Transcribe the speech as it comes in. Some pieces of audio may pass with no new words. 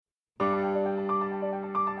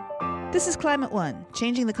This is Climate One,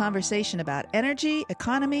 changing the conversation about energy,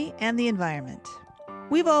 economy, and the environment.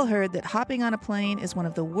 We've all heard that hopping on a plane is one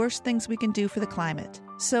of the worst things we can do for the climate.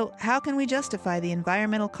 So how can we justify the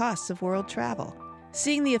environmental costs of world travel?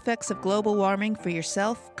 Seeing the effects of global warming for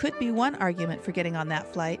yourself could be one argument for getting on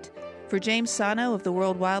that flight. For James Sano of the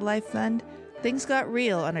World Wildlife Fund, things got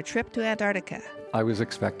real on a trip to Antarctica. I was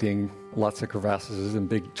expecting lots of crevasses and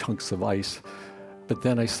big chunks of ice, but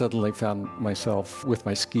then I suddenly found myself with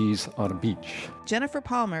my skis on a beach. Jennifer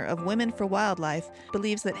Palmer of Women for Wildlife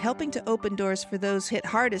believes that helping to open doors for those hit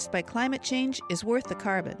hardest by climate change is worth the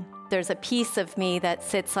carbon. There's a piece of me that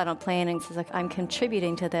sits on a plane and says, I'm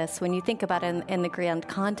contributing to this. When you think about it in the grand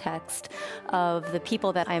context of the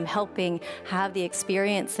people that I'm helping have the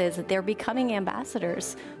experiences, they're becoming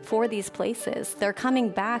ambassadors for these places. They're coming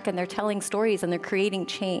back and they're telling stories and they're creating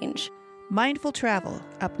change. Mindful Travel,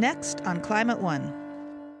 up next on Climate One.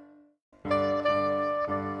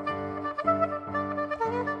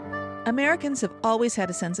 Americans have always had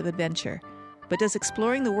a sense of adventure, but does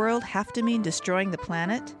exploring the world have to mean destroying the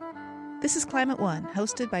planet? This is Climate One,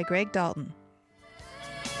 hosted by Greg Dalton.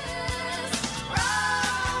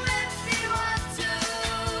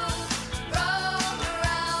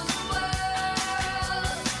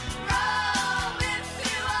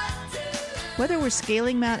 Whether we're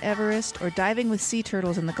scaling Mount Everest or diving with sea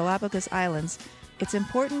turtles in the Galapagos Islands, it's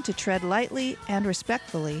important to tread lightly and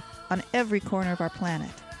respectfully on every corner of our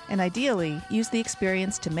planet, and ideally use the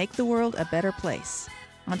experience to make the world a better place.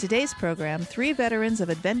 On today's program, 3 veterans of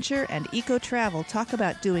adventure and eco-travel talk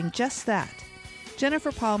about doing just that.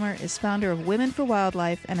 Jennifer Palmer is founder of Women for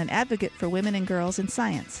Wildlife and an advocate for women and girls in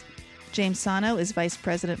science. James Sano is vice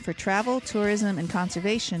president for travel, tourism, and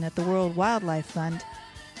conservation at the World Wildlife Fund.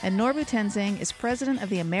 And Norbu Tenzing is president of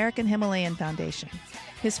the American Himalayan Foundation.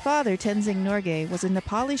 His father, Tenzing Norgay, was a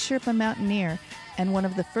Nepali Sherpa mountaineer and one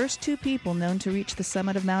of the first 2 people known to reach the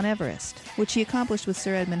summit of Mount Everest, which he accomplished with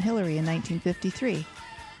Sir Edmund Hillary in 1953.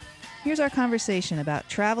 Here's our conversation about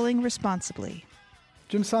traveling responsibly.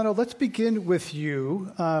 Jim Sano, let's begin with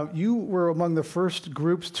you. You were among the first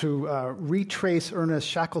groups to retrace Ernest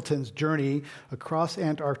Shackleton's journey across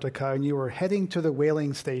Antarctica, and you were heading to the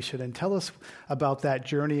whaling station. And tell us about that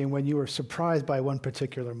journey and when you were surprised by one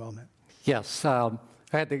particular moment. Yes, I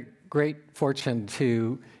had the great fortune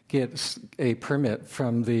to get a permit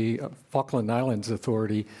from the Falkland Islands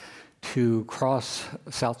Authority to cross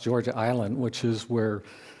South Georgia Island, which is where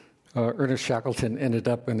Ernest Shackleton ended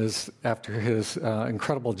up after his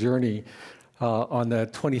incredible journey on the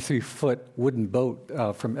 23-foot wooden boat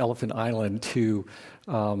from Elephant Island to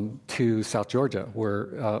South Georgia,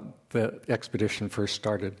 where the expedition first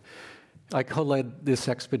started. I co-led this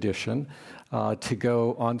expedition to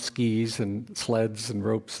go on skis and sleds and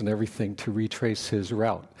ropes and everything to retrace his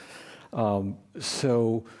route.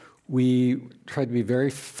 So we tried to be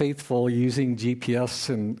very faithful using GPS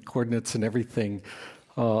and coordinates and everything.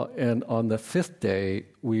 And on the 5th day,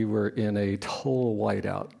 we were in a total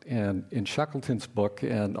whiteout. And in Shackleton's book,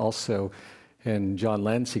 and also in John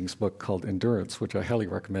Lansing's book called Endurance, which I highly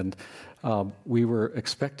recommend, we were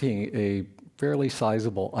expecting a fairly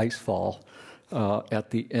sizable ice fall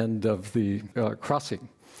at the end of the crossing.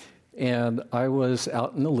 And I was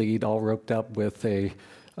out in the lead, all roped up with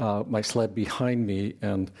my sled behind me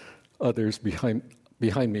and others behind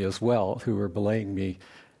me as well who were belaying me.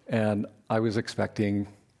 And I was expecting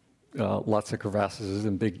lots of crevasses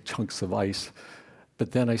and big chunks of ice.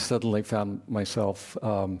 But then I suddenly found myself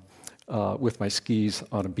with my skis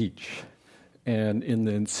on a beach. And in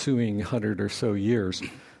the ensuing 100 or so years,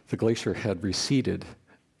 the glacier had receded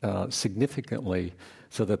significantly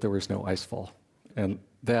so that there was no ice fall. And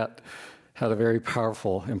that had a very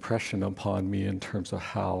powerful impression upon me in terms of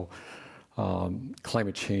how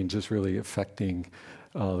climate change is really affecting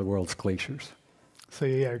the world's glaciers. So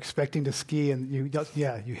you're expecting to ski, and you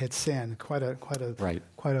hit sand. Quite a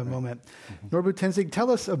moment. Mm-hmm. Norbu Tenzing, tell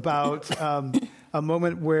us about a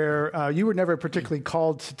moment where you were never particularly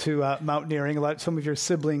called to mountaineering. Some of your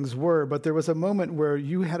siblings were, but there was a moment where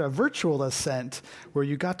you had a virtual ascent where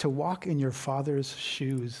you got to walk in your father's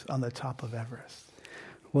shoes on the top of Everest.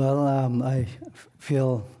 Well, I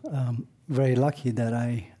feel very lucky that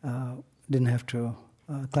I didn't have to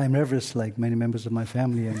climb Everest like many members of my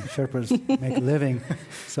family and Sherpas make a living.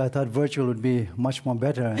 So I thought virtual would be much more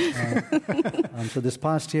better. So this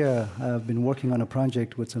past year, I've been working on a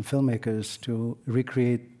project with some filmmakers to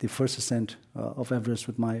recreate the first ascent of Everest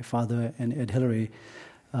with my father and Ed Hillary,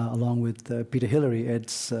 along with Peter Hillary,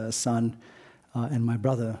 Ed's son, and my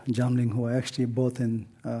brother, Jamling, who are actually both in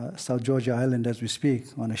South Georgia Island as we speak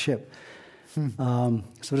on a ship. So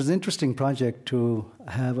it was an interesting project to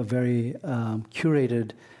have a very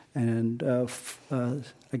curated and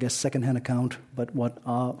I guess secondhand account, but what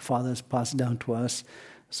our fathers passed down to us,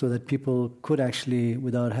 so that people could actually,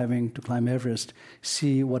 without having to climb Everest,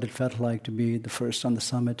 see what it felt like to be the first on the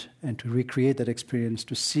summit and to recreate that experience,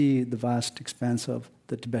 to see the vast expanse of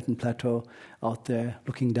the Tibetan plateau out there,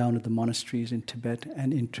 looking down at the monasteries in Tibet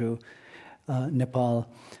and into Nepal.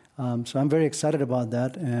 So I'm very excited about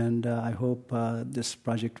that, and I hope this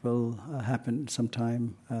project will happen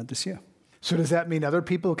sometime this year. So does that mean other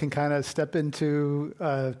people can kind of step into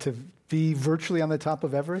to be virtually on the top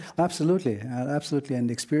of Everest? Absolutely, absolutely, and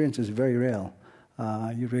the experience is very real.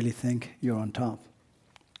 You really think you're on top.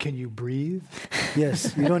 Can you breathe?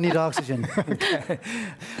 Yes, you don't need oxygen. Okay.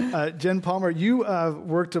 Jen Palmer, you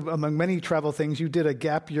worked among many travel things. You did a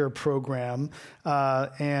gap year program,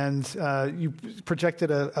 and you projected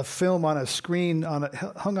a film on a screen,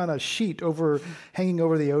 hung on a sheet hanging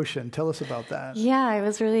over the ocean. Tell us about that. Yeah, I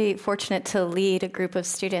was really fortunate to lead a group of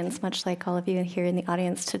students, much like all of you here in the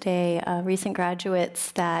audience today, recent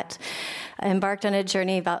graduates that embarked on a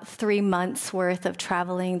journey about 3 months worth of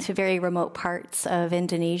traveling to very remote parts of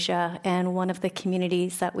Indonesia. And one of the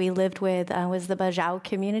communities that we lived with was the Bajau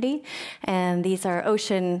community. And these are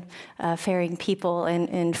ocean-faring people. And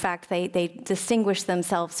in fact, they distinguish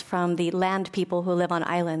themselves from the land people who live on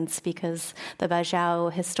islands, because the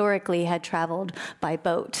Bajau historically had traveled by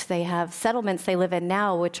boat. They have settlements they live in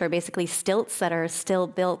now, which are basically stilts that are still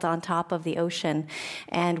built on top of the ocean.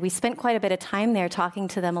 And we spent quite a bit of time there talking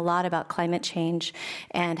to them a lot about climate change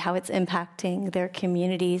and how it's impacting their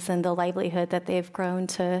communities and the livelihood that they've grown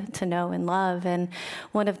to know and love. And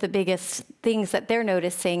one of the biggest things that they're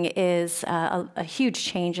noticing is a huge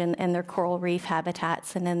change in their coral reef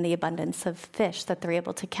habitats and in the abundance of fish that they're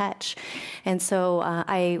able to catch. And so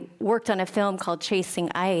I worked on a film called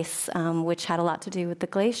Chasing Ice, which had a lot to do with the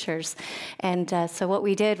glaciers. And so what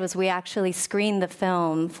we did was we actually screened the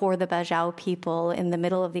film for the Bajau people in the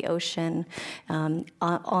middle of the ocean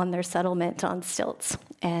on their settlement on stilts.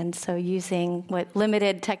 And so using what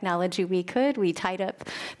limited technology we could, we tied up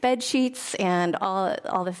bed sheets, and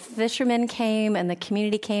all the fishermen came, and the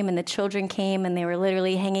community came, and the children came, and they were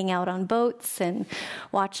literally hanging out on boats and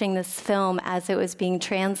watching this film as it was being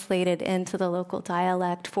translated into the local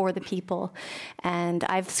dialect for the people. And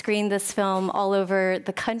I've screened this film all over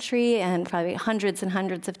the country and probably hundreds and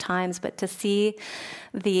hundreds of times, but to see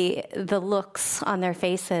the looks on their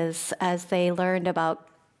faces as they learned about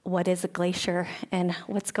what is a glacier and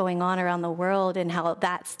what's going on around the world and how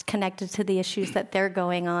that's connected to the issues that they're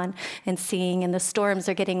going on and seeing, and the storms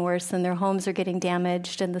are getting worse and their homes are getting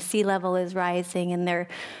damaged and the sea level is rising and they're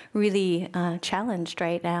really challenged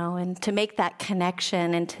right now. And to make that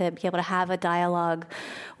connection and to be able to have a dialogue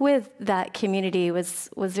with that community was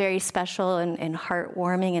very special and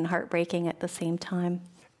heartwarming and heartbreaking at the same time.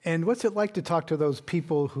 And what's it like to talk to those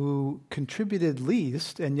people who contributed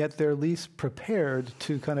least, and yet they're least prepared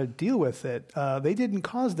to kind of deal with it? They didn't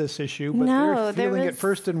cause this issue, but they're feeling it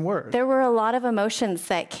first and worst. There were a lot of emotions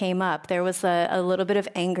that came up. There was a little bit of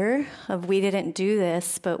anger of we didn't do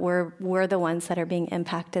this, but we're the ones that are being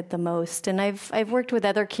impacted the most. And I've worked with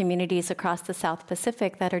other communities across the South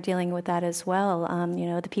Pacific that are dealing with that as well.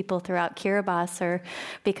 The people throughout Kiribati are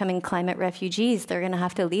becoming climate refugees. They're going to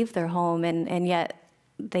have to leave their home, and yet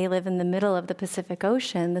they live in the middle of the Pacific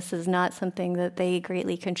Ocean. This is not something that they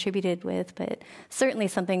greatly contributed with, but certainly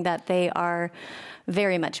something that they are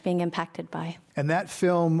very much being impacted by. And that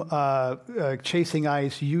film, Chasing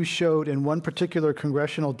Ice, you showed in one particular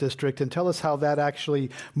congressional district, and tell us how that actually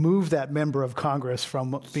moved that member of Congress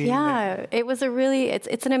from being... Yeah, it was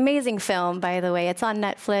it's an amazing film, by the way. It's on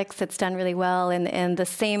Netflix. It's done really well, and the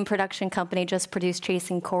same production company just produced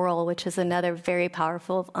Chasing Coral, which is another very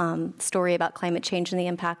powerful story about climate change and the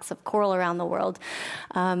impacts of coral around the world.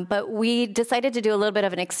 But we decided to do a little bit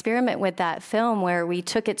of an experiment with that film where we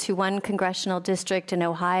took it to one congressional district in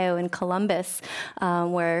Ohio, in Columbus,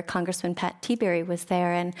 where Congressman Pat Tiberi was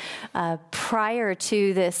there. And prior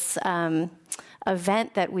to this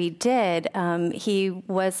event that we did, he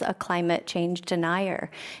was a climate change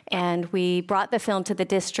denier. And we brought the film to the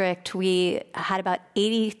district. We had about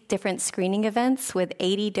 80 different screening events with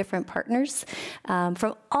 80 different partners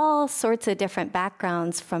from all sorts of different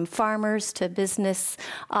backgrounds, from farmers to business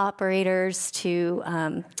operators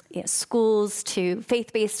to schools to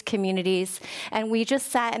faith-based communities. And we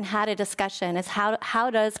just sat and had a discussion as how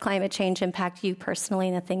does climate change impact you personally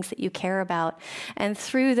and the things that you care about? And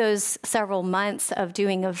through those several months, months of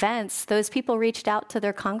doing events, those people reached out to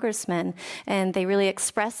their congressman, and they really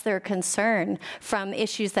expressed their concern from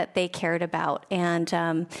issues that they cared about. And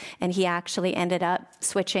he actually ended up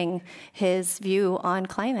switching his view on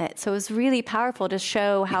climate. So it was really powerful to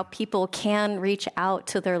show how people can reach out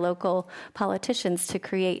to their local politicians to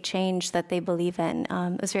create change that they believe in.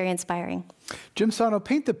 It was very inspiring. Jim Sano,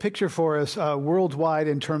 paint the picture for us worldwide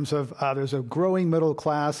in terms of there's a growing middle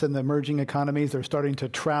class in the emerging economies. They're starting to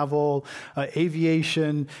travel.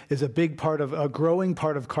 Aviation is a growing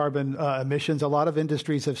part of carbon emissions. A lot of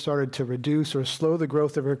industries have started to reduce or slow the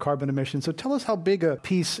growth of their carbon emissions. So tell us how big a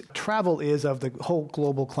piece travel is of the whole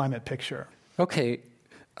global climate picture. Okay.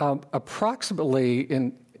 Approximately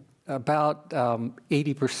in about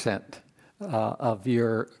 80%. Of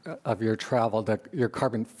your travel, your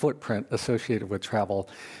carbon footprint associated with travel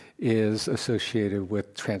is associated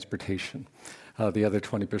with transportation. The other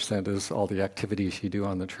 20% is all the activities you do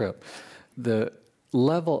on the trip. The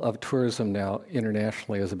level of tourism now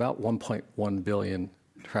internationally is about 1.1 billion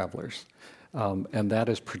travelers, and that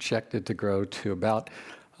is projected to grow to about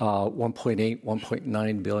 1.8,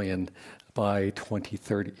 1.9 billion by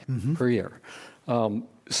 2030 per year.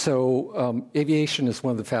 So aviation is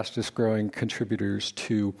one of the fastest growing contributors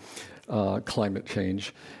to climate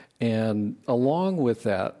change. And along with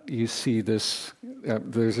that, you see there's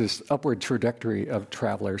this upward trajectory of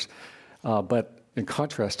travelers. But in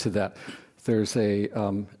contrast to that, there's a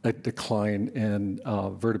decline in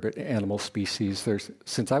vertebrate animal species.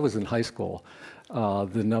 Since I was in high school,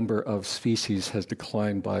 the number of species has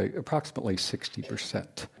declined by approximately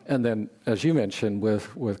 60%. And then, as you mentioned,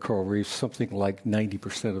 with coral reefs, something like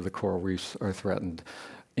 90% of the coral reefs are threatened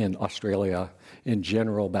in Australia. In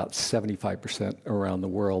general, about 75% around the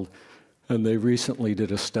world. And they recently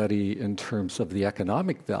did a study in terms of the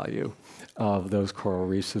economic value of those coral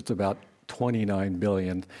reefs. It's about 29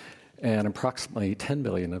 billion, and approximately 10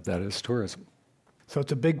 billion of that is tourism. So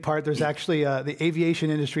it's a big part. There's actually, the aviation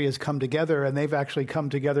industry has come together, and they've actually come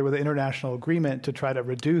together with an international agreement to try to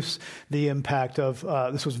reduce the impact of,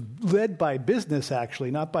 this was led by business actually,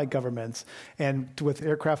 not by governments, and with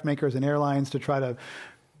aircraft makers and airlines to try to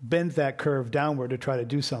bend that curve downward to try to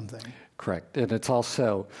do something. Correct. And it's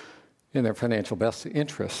also in their financial best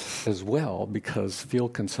interest as well, because fuel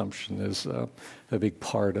consumption is a big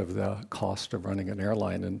part of the cost of running an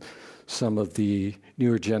airline. And some of the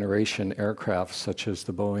newer generation aircraft, such as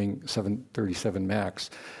the Boeing 737 MAX,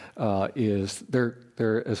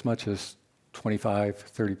 they're as much as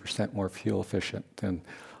 25-30% more fuel efficient than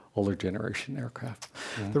older generation aircraft.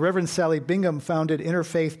 The Reverend Sally Bingham founded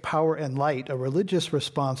Interfaith Power and Light, a religious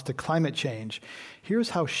response to climate change. Here's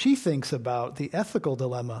how she thinks about the ethical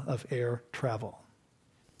dilemma of air travel.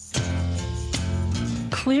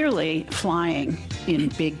 Clearly, flying in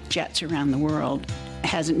big jets around the world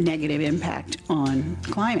has a negative impact on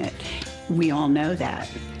climate. We all know that.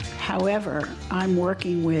 However, I'm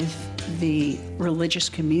working with the religious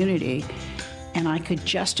community, and I could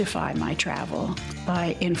justify my travel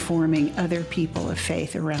by informing other people of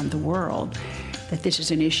faith around the world that this is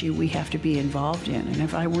an issue we have to be involved in. And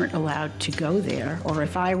if I weren't allowed to go there, or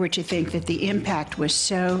if I were to think that the impact was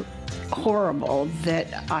so horrible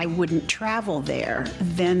that I wouldn't travel there,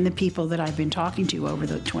 then the people that I've been talking to over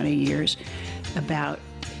the 20 years about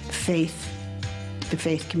faith, the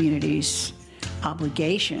faith community's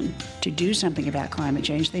obligation to do something about climate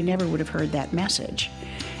change, they never would have heard that message.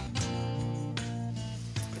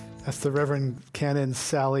 That's the Reverend Canon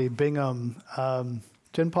Sally Bingham.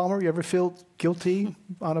 Jen Palmer, you ever feel guilty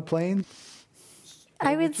on a plane?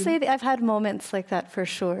 I would say that I've had moments like that for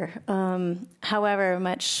sure. However,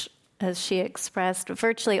 much as she expressed,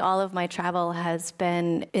 virtually all of my travel has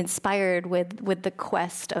been inspired with the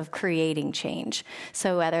quest of creating change.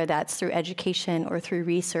 So whether that's through education or through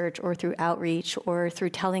research or through outreach or through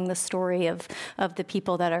telling the story of the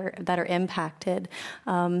people that are impacted.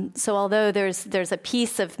 So although there's a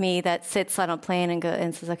piece of me that sits on a plane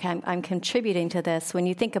and says, okay, I'm contributing to this, when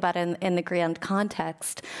you think about it in the grand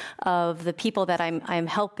context of the people that I'm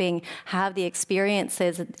helping have the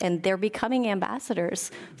experiences, and they're becoming ambassadors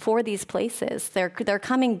for these places. They're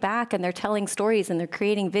coming back and they're telling stories and they're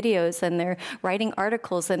creating videos and they're writing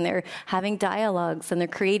articles and they're having dialogues and they're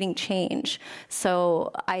creating change.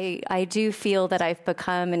 So I do feel that I've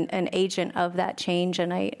become an agent of that change,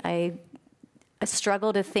 and I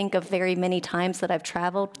struggle to think of very many times that I've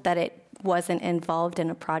traveled that it wasn't involved in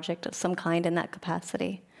a project of some kind in that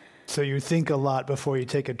capacity. So you think a lot before you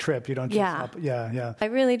take a trip. You don't just hop. Yeah. I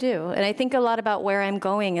really do. And I think a lot about where I'm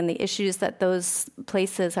going and the issues that those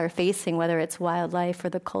places are facing, whether it's wildlife or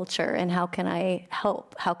the culture, and how can I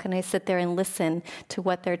help? How can I sit there and listen to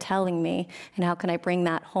what they're telling me? And how can I bring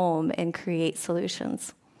that home and create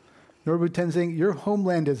solutions? Norbu Tenzing, your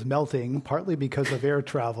homeland is melting, partly because of air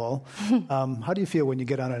travel. How do you feel when you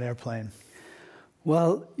get on an airplane?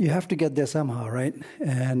 Well, you have to get there somehow, right?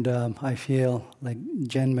 And I feel, like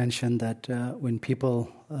Jen mentioned, that when people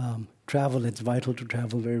travel, it's vital to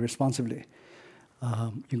travel very responsibly.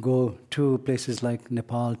 You go to places like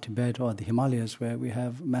Nepal, Tibet, or the Himalayas, where we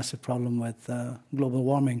have a massive problem with global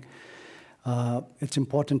warming. It's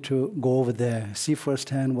important to go over there, see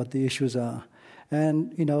firsthand what the issues are,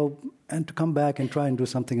 and to come back and try and do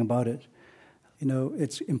something about it.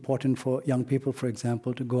 It's important for young people, for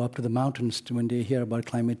example, to go up to the mountains when they hear about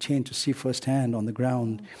climate change, to see firsthand on the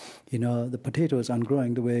ground, the potatoes aren't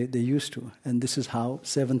growing the way they used to. And this is how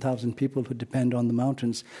 7,000 people who depend on the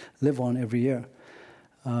mountains live on every year.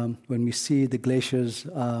 When we see the glaciers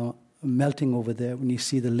melting over there, when you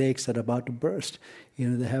see the lakes that are about to burst,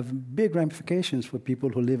 they have big ramifications for people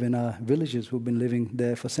who live in our villages who've been living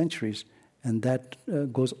there for centuries. And that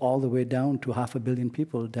goes all the way down to 500 million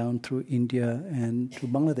people, down through India and to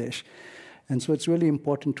Bangladesh. And so it's really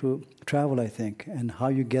important to travel, I think. And how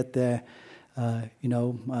you get there,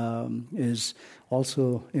 is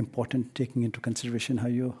also important, taking into consideration how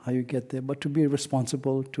you get there. But to be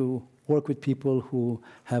responsible, to work with people who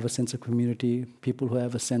have a sense of community, people who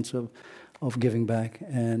have a sense of giving back,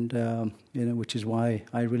 and which is why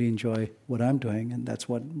I really enjoy what I'm doing, and that's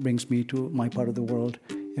what brings me to my part of the world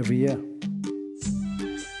every year.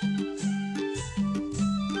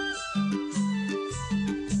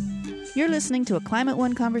 You're listening to a Climate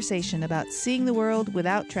One conversation about seeing the world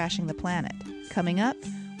without trashing the planet. Coming up,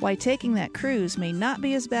 why taking that cruise may not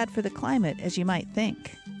be as bad for the climate as you might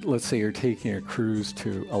think. Let's say you're taking a cruise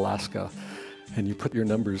to Alaska and you put your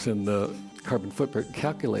numbers in the carbon footprint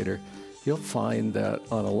calculator. You'll find that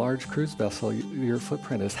on a large cruise vessel, your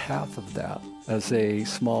footprint is half of that as a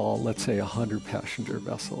small, let's say, 100-passenger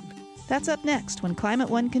vessel. That's up next when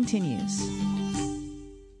Climate One continues.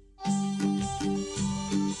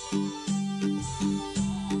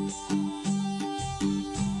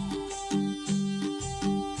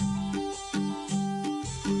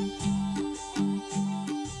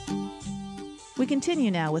 We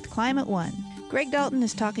continue now with Climate One. Greg Dalton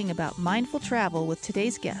is talking about mindful travel with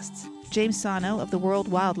today's guests, James Sano of the World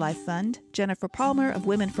Wildlife Fund, Jennifer Palmer of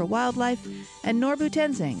Women for Wildlife, and Norbu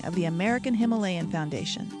Tenzing of the American Himalayan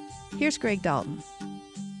Foundation. Here's Greg Dalton.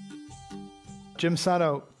 Jim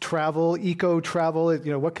Sano, travel, eco-travel,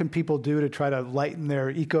 what can people do to try to lighten their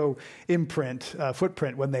eco-imprint,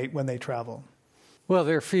 footprint when they travel? Well,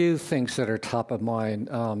 there are a few things that are top of mind.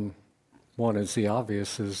 One is the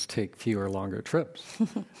obvious, is take fewer, longer trips,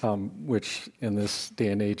 which in this day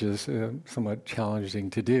and age is somewhat challenging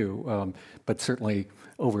to do. But certainly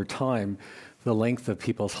over time, the length of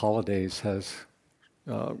people's holidays has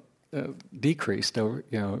decreased,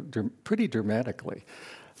 pretty dramatically.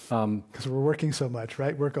 Because we're working so much,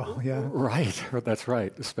 right? Yeah. Right, that's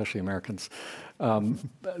right, especially Americans.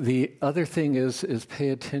 The other thing is pay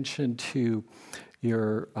attention to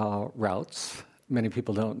your routes. Many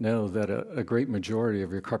people don't know that a great majority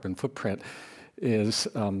of your carbon footprint is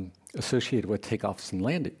associated with takeoffs and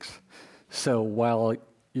landings. So while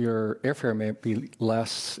your airfare may be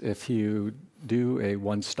less if you do a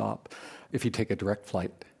one-stop, if you take a direct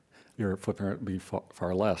flight, your footprint will be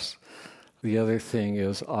far less. The other thing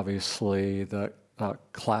is obviously the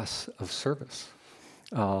class of service.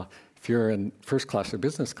 If you're in first class or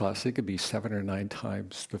business class, it could be 7 or 9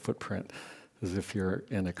 times the footprint as if you're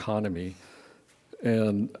in economy.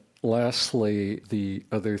 And lastly, the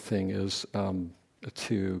other thing is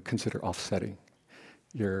to consider offsetting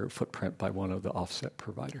your footprint by one of the offset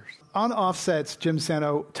providers. On offsets, Jim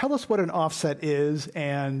Sano, tell us what an offset is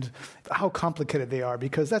and how complicated they are,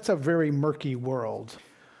 because that's a very murky world.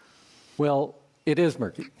 Well, it is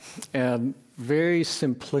murky. And very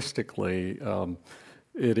simplistically,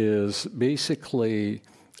 it is basically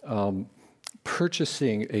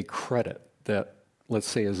purchasing a credit that, let's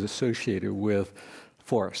say, is associated with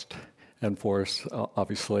forest. And forests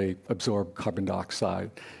obviously absorb carbon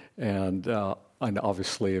dioxide. And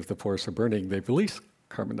obviously, if the forests are burning, they release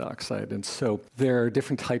carbon dioxide. And so there are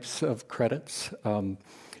different types of credits.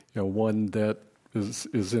 One that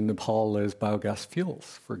is in Nepal is biogas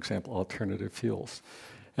fuels, for example, alternative fuels.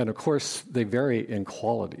 And of course, they vary in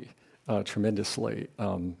quality tremendously,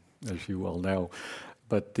 as you well know.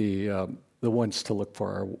 But the ones to look for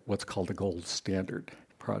are what's called the gold standard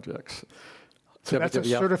projects. So that's a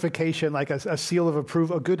certification, like a seal of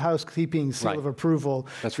approval, a good housekeeping seal of approval.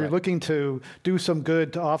 That's You're looking to do some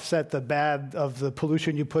good to offset the bad of the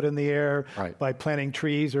pollution you put in the air by planting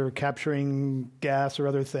trees or capturing gas or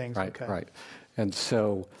other things. Right. And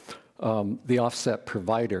so the offset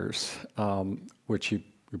providers, which you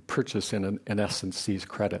purchase in essence these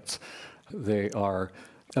credits, they are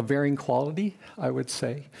of varying quality, I would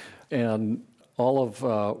say, and all of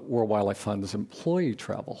World Wildlife Fund's employee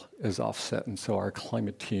travel is offset, and so our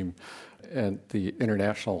climate team and the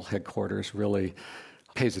international headquarters really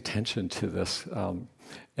pays attention to this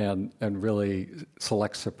and really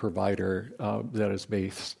selects a provider that is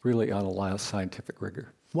based really on a lot of scientific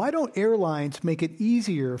rigor. Why don't airlines make it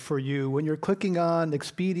easier for you when you're clicking on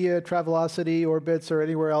Expedia, Travelocity, Orbitz, or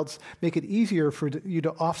anywhere else, make it easier for you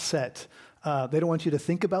to offset? They don't want you to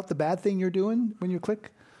think about the bad thing you're doing when you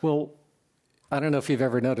click? Well, I don't know if you've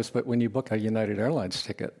ever noticed, but when you book a United Airlines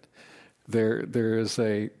ticket, there is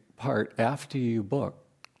a part after you book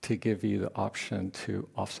to give you the option to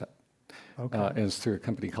offset. And it's through a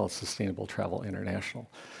company called Sustainable Travel International.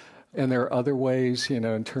 And there are other ways,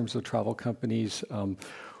 in terms of travel companies.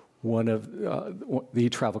 One of the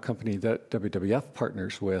travel company that WWF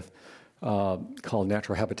partners with, called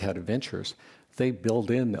Natural Habitat Adventures, they build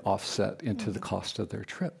in the offset into the cost of their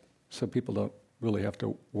trip. So people don't really have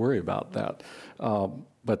to worry about that.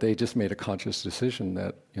 But they just made a conscious decision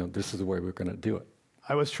that, this is the way we're going to do it.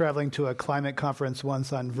 I was traveling to a climate conference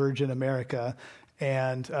once on Virgin America,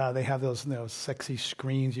 and they have those sexy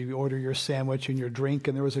screens. You order your sandwich and your drink,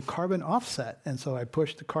 and there was a carbon offset. And so I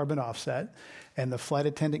pushed the carbon offset, and the flight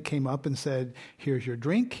attendant came up and said, here's your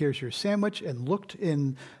drink, here's your sandwich, and looked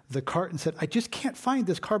in the cart and said, I just can't find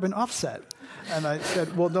this carbon offset. And I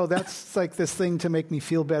said, well, no, that's like this thing to make me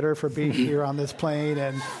feel better for being here on this plane.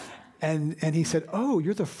 And he said, oh,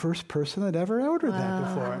 you're the first person that ever ordered that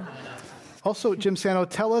before. Also, Jim Sano,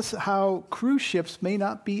 tell us how cruise ships may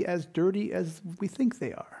not be as dirty as we think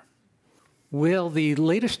they are. Well, the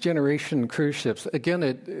latest generation cruise ships,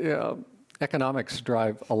 again, economics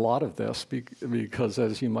drive a lot of this because,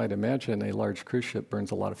 as you might imagine, a large cruise ship burns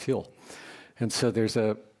a lot of fuel. And so there's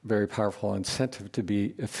a very powerful incentive to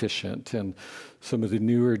be efficient. And some of the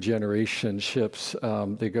newer generation ships,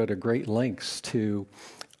 they go to great lengths to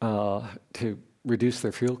reduce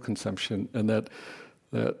their fuel consumption, and that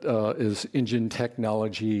is engine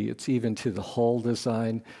technology. It's even to the hull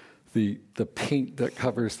design, the paint that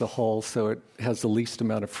covers the hull so it has the least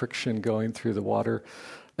amount of friction going through the water.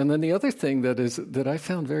 And then the other thing that I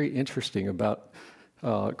found very interesting about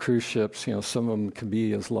cruise ships, some of them can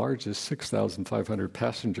be as large as 6,500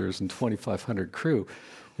 passengers and 2,500 crew.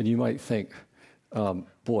 And you might think,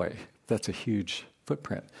 boy, that's a huge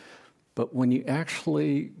footprint. But when you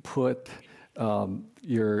actually put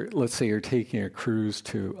let's say you're taking a cruise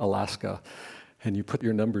to Alaska and you put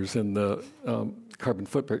your numbers in the carbon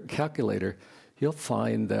footprint calculator, you'll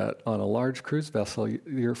find that on a large cruise vessel,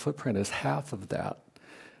 your footprint is half of that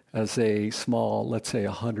as a small, let's say,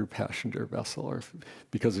 100-passenger vessel,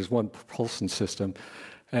 because there's one propulsion system,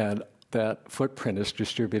 and that footprint is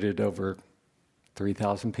distributed over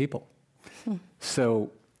 3,000 people.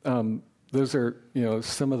 So those are,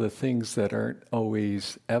 some of the things that aren't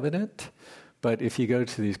always evident. But if you go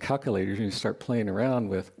to these calculators and you start playing around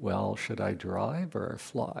with, well, should I drive or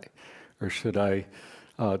fly? Or should I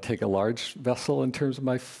take a large vessel in terms of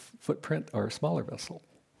my footprint or a smaller vessel?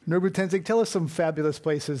 Norbert Tenzing, tell us some fabulous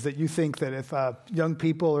places that you think that if young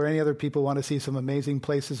people or any other people want to see some amazing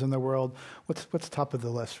places in the world, what's top of the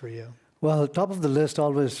list for you? Well, top of the list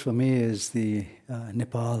always for me is the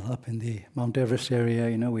Nepal up in the Mount Everest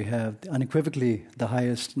area. We have unequivocally the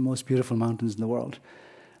highest, most beautiful mountains in the world.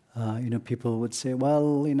 People would say,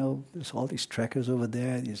 well, there's all these trekkers over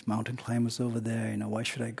there, these mountain climbers over there, why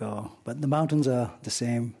should I go? But the mountains are the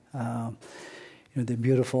same. They're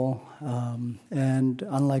beautiful. And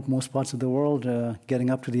unlike most parts of the world, getting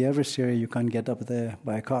up to the Everest area, you can't get up there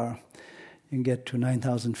by a car. You can get to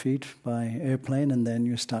 9,000 feet by airplane, and then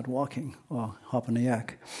you start walking or hop on a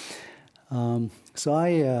yak.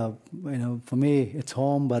 So for me, it's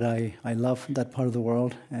home, but I love that part of the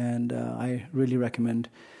world, and I really recommend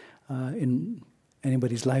in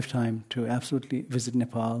anybody's lifetime to absolutely visit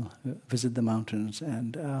Nepal, visit the mountains,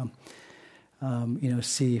 and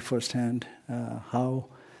see firsthand how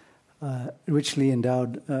richly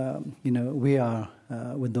endowed we are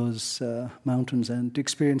with those mountains, and to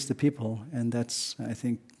experience the people. And that's, I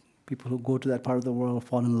think, people who go to that part of the world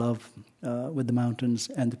fall in love with the mountains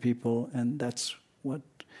and the people, and that's what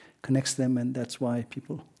connects them, and that's why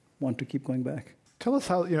people want to keep going back. Tell us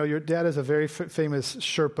how, your dad is a very famous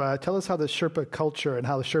Sherpa. Tell us how the Sherpa culture and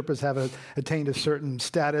how the Sherpas have attained a certain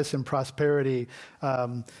status and prosperity,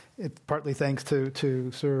 partly thanks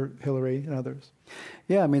to Sir Hilary and others.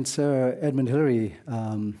 Yeah, Sir Edmund Hillary,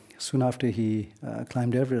 soon after he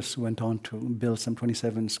climbed Everest, went on to build some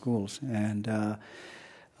 27 schools. And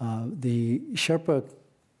the Sherpa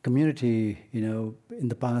community, in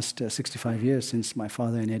the past 65 years since my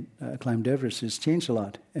father and Ed climbed Everest, has changed a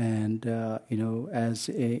lot. And, as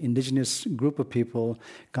an indigenous group of people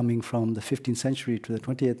coming from the 15th century to the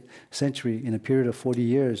 20th century in a period of 40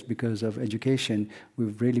 years because of education,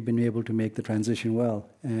 we've really been able to make the transition well.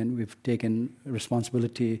 And we've taken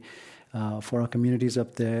responsibility for our communities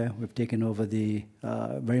up there. We've taken over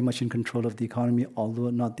very much in control of the economy, although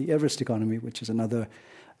not the Everest economy, which is another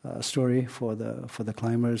story for the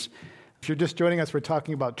climbers. If you're just joining us, we're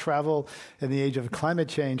talking about travel in the age of climate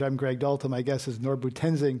change. I'm Greg Dalton. My guest is Norbu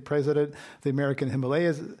Tenzing, President of the American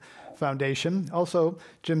Himalayas Foundation. Also,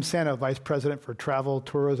 Jim Sano, Vice President for Travel,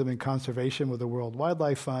 Tourism, and Conservation with the World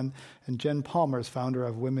Wildlife Fund, and Jen Palmer is founder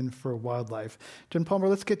of Women for Wildlife. Jen Palmer,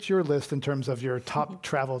 let's get your list in terms of your top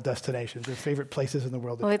travel destinations, your favorite places in the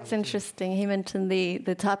world. Well, it's interesting. He mentioned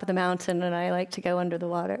the top of the mountain, and I like to go under the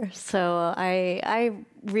water. So I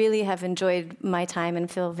really have enjoyed my time and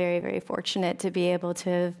feel very, very fortunate to be able to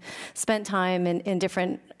have spent time in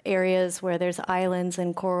different areas where there's islands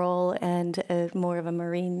and coral and more of a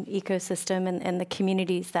marine ecosystem and the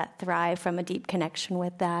communities that thrive from a deep connection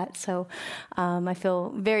with that. So I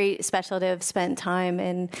feel very special to have spent time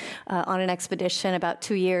on an expedition about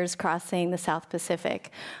 2 years crossing the South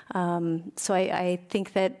Pacific. So I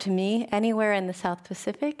think that to me, anywhere in the South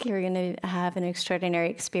Pacific, you're going to have an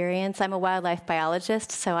extraordinary experience. I'm a wildlife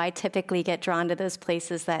biologist, so I typically get drawn to those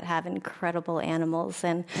places that have incredible animals,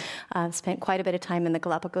 and I've spent quite a bit of time in the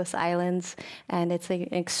Galapagos Islands, and it's an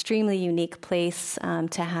extremely unique place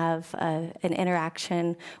to have an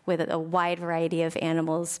interaction with a wide variety of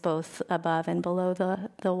animals, both above and below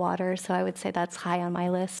the water. So I would say that's high on my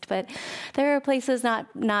list. But there are places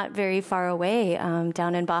not very far away,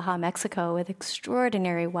 down in Baja, Mexico, with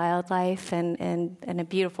extraordinary wildlife and a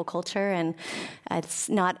beautiful culture. And it's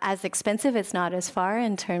not as expensive. It's not as far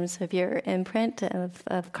in terms of your imprint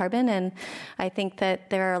of carbon. And I think that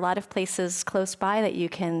there are a lot of places close by that you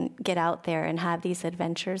can get out there and have these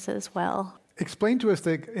adventures as well. Explain to us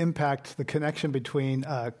the impact, the connection between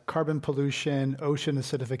carbon pollution, ocean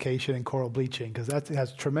acidification, and coral bleaching, because that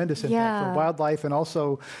has tremendous impact for wildlife and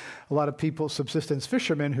also a lot of people, subsistence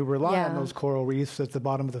fishermen, who rely on those coral reefs at the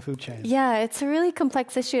bottom of the food chain. Yeah, it's a really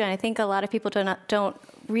complex issue, and I think a lot of people don't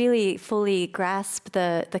really fully grasp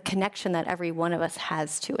the connection that every one of us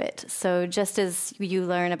has to it. So just as you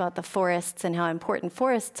learn about the forests and how important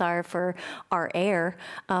forests are for our air,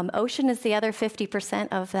 ocean is the other 50%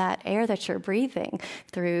 of that air that you're breathing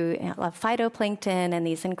through phytoplankton and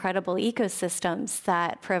these incredible ecosystems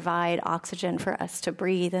that provide oxygen for us to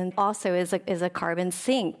breathe, and also is a carbon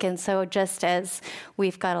sink. And so just as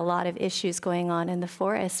we've got a lot of issues going on in the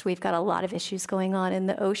forest, we've got a lot of issues going on in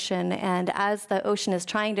the ocean. And as the ocean is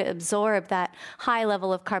trying to absorb that high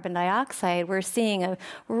level of carbon dioxide, we're seeing a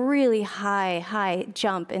really high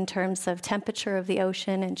jump in terms of temperature of the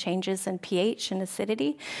ocean and changes in pH and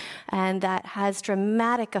acidity. And that has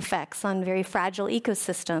dramatic effects on very fragile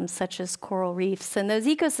ecosystems such as coral reefs. And those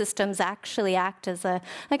ecosystems actually act as a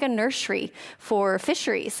nursery for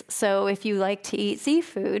fisheries. So if you like to eat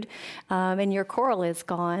seafood and your coral is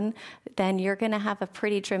gone, then you're going to have a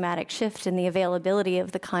pretty dramatic shift in the availability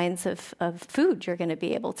of the kinds of food you're going to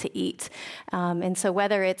be able to eat. And so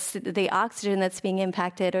whether it's the oxygen that's being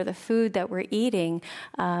impacted or the food that we're eating,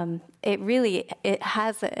 it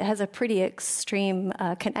has a pretty extreme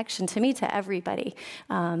connection to me, to everybody,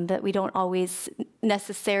 that we don't always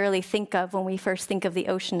necessarily think of when we first think of the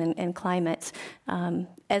ocean and climate,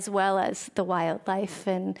 as well as the wildlife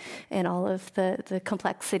and all of the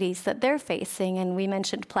complexities that they're facing. And we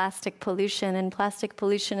mentioned plastic pollution, and plastic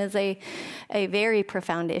pollution is a very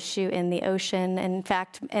profound issue in the ocean. In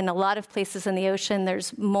fact, in a lot of places in the ocean,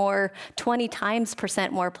 there's 20 times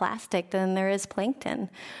 % more plastic than there is plankton.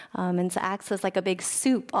 And it acts as like a big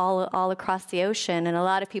soup all across the ocean. And a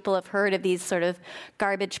lot of people have heard of these sort of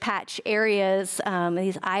garbage patch areas,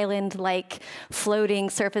 these island-like floating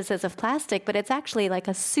surfaces of plastic, but it's actually like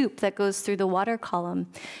a soup that goes through the water column.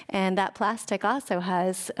 And that plastic also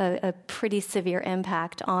has a pretty severe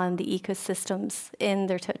impact on the ecosystems in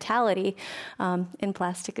their totality. And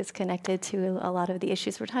plastic is connected to a lot of the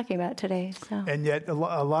issues we're talking about today. So. And yet a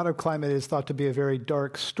lot of climate is thought to be a very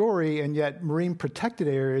dark story, and yet marine protected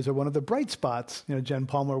areas are one one of the bright spots, Jen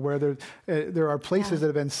Palmer, where there are places that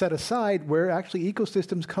have been set aside where actually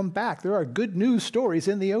ecosystems come back. There are good news stories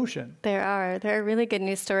in the ocean. There are really good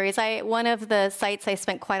news stories. One of the sites I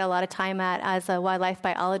spent quite a lot of time at as a wildlife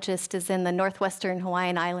biologist is in the northwestern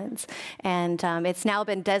Hawaiian Islands, and it's now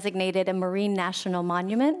been designated a marine national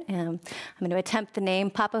monument. I'm going to attempt the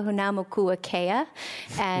name Papahanaumokuakea,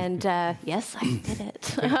 and yes, I did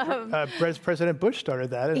it. President Bush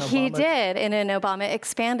started that. He did, and then Obama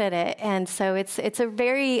expanded it, and so it's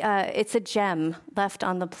a gem left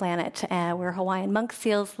on the planet where Hawaiian monk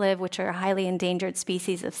seals live, which are a highly endangered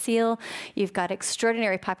species of seal. You've got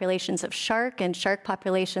extraordinary populations of shark, and shark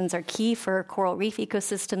populations are key for coral reef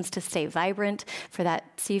ecosystems to stay vibrant, for that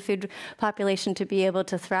seafood population to be able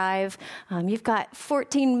to thrive. You've got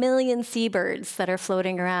 14 million seabirds that are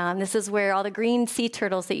floating around. This is where all the green sea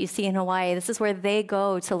turtles that you see in Hawaii, this is where they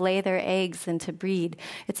go to lay their eggs and to breed.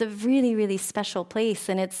 It's a really, really special place,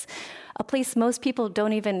 and it's a place most people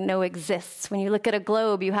don't even know exists. When you look at a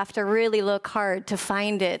globe, you have to really look hard to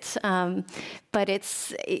find it. But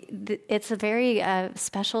it's a very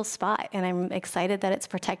special spot, and I'm excited that it's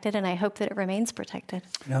protected, and I hope that it remains protected.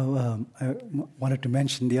 I wanted to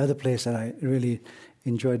mention the other place that I really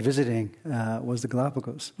enjoyed visiting was the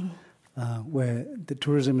Galapagos. Where the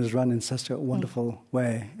tourism is run in such a wonderful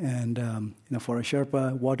way, and for a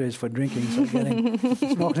Sherpa, water is for drinking. So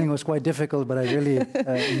snorkeling was quite difficult, but I really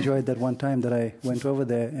enjoyed that one time that I went over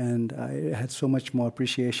there, and I had so much more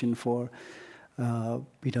appreciation for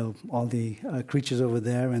all the creatures over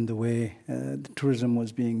there and the way the tourism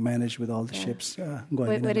was being managed with all the ships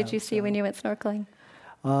going in. What did you see when you went snorkeling?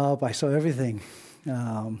 I saw everything.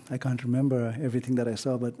 I can't remember everything that I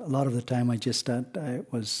saw, but a lot of the time I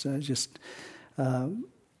was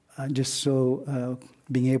just so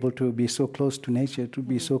being able to be so close to nature, to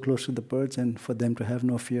be so close to the birds, and for them to have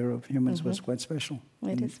no fear of humans was quite special.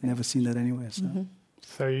 Never seen that anywhere. So.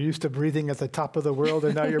 So you're used to breathing at the top of the world,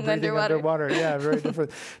 and now you're breathing underwater. Yeah, very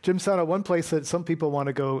different. Jim Sato, one place that some people want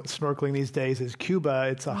to go snorkeling these days is Cuba.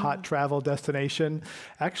 It's a hot travel destination.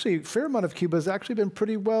 Actually, a fair amount of Cuba has actually been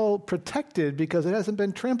pretty well protected because it hasn't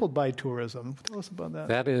been trampled by tourism. Tell us about that.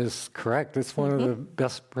 That is correct. It's one of the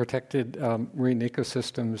best protected marine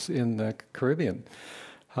ecosystems in the Caribbean.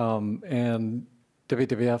 And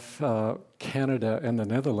WWF Canada and the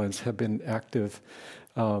Netherlands have been active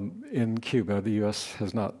in Cuba. The U.S.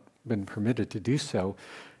 has not been permitted to do so,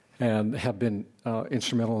 and have been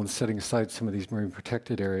instrumental in setting aside some of these marine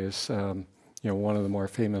protected areas. One of the more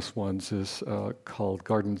famous ones is called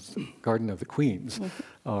Garden of the Queens,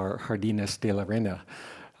 or Jardines de la Reina,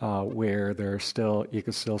 where you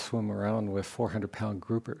can still swim around with 400-pound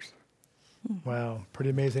groupers. Wow, pretty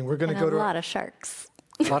amazing. We're going to go to a lot of sharks.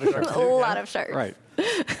 A lot of sharks. A lot of sharks. Right.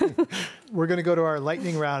 We're going to go to our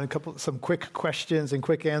lightning round, some quick questions and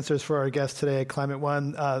quick answers for our guests today at Climate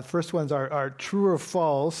One. First ones are true or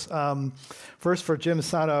false. First for Jim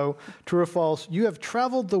Sato, true or false, you have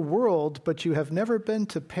traveled the world, but you have never been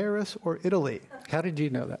to Paris or Italy. How did you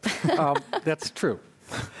know that? That's true.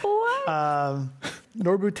 What?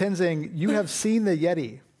 Norbu Tenzing, you have seen the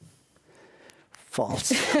Yeti. False.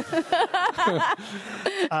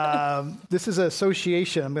 This is an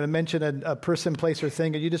association. I'm going to mention a person, place, or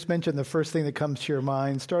thing, and you just mention the first thing that comes to your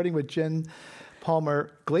mind, starting with Jen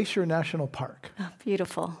Palmer, Glacier National Park. Oh,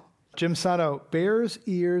 beautiful. Jim Sato, Bears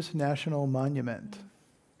Ears National Monument.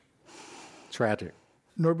 Tragic.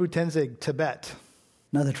 Norbu Tenzing, Tibet.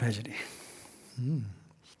 Another tragedy.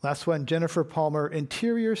 Last one, Jennifer Palmer,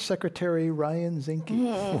 Interior Secretary Ryan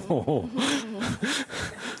Zinke.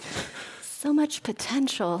 So much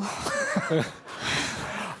potential.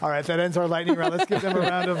 All right, that ends our lightning round. Let's give them a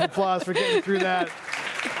round of applause for getting through that.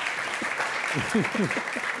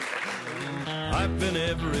 I've been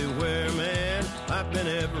everywhere, man. I've been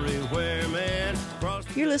everywhere, man.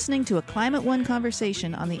 You're listening to a Climate One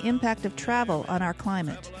conversation on the impact of travel on our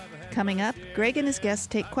climate. Coming up, Greg and his guests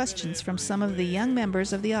take questions from some of the young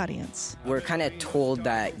members of the audience. We're kind of told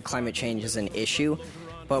that climate change is an issue,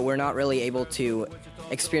 but we're not really able to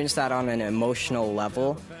experience that on an emotional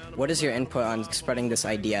level. What is your input on spreading this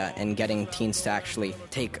idea and getting teens to actually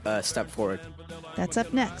take a step forward? That's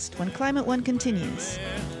up next when Climate One continues.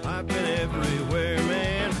 I've been everywhere,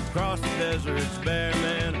 man. Across the deserts bare,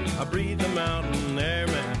 man. I breathe the mountain air,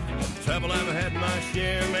 man. Travel, I've had my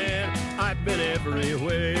share, man. I've been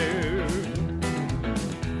everywhere.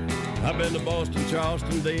 I've been to Boston,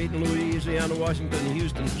 Charleston, Dayton, Louisiana, Washington,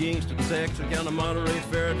 Houston, Kingston, Texarkana, Monterey,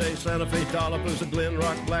 Faraday, Santa Fe, Tallapoosa, Glen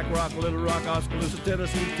Rock, Black Rock, Little Rock, Oskaloosa,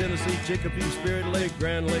 Tennessee, Chicopee, Spirit Lake,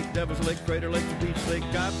 Grand Lake, Devil's Lake, Crater Lake, Beach Lake.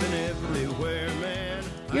 I've been everywhere, man.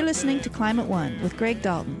 You're listening to Climate One with Greg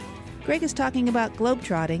Dalton. Greg is talking about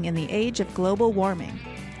globetrotting in the age of global warming.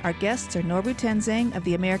 Our guests are Norbu Tenzing of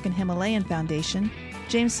the American Himalayan Foundation,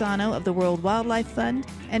 James Sano of the World Wildlife Fund,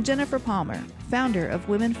 and Jennifer Palmer, founder of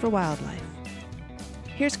Women for Wildlife.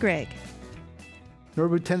 Here's Greg.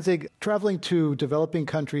 Norbu Tenzing, traveling to developing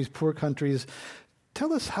countries, poor countries,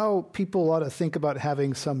 tell us how people ought to think about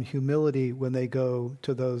having some humility when they go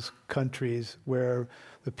to those countries where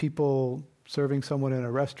the people serving someone in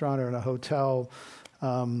a restaurant or in a hotel,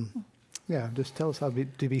 just tell us how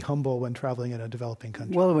to be humble when traveling in a developing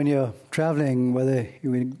country. Well, when you're traveling, whether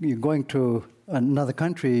you're going to another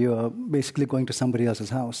country, you're basically going to somebody else's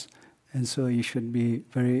house. And so you should be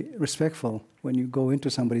very respectful when you go into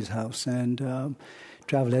somebody's house. And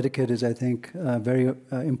travel etiquette is, I think, very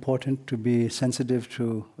important, to be sensitive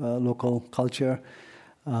to local culture,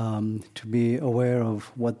 to be aware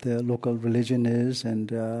of what the local religion is, and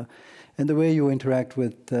the way you interact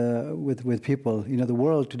with people. You know, the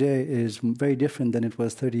world today is very different than it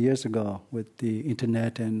was 30 years ago with the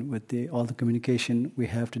internet and with all the communication we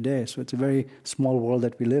have today. So it's a very small world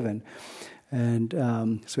that we live in. And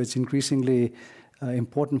so it's increasingly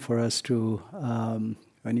important for us to,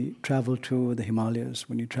 when you travel to the Himalayas,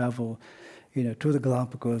 when you travel, to the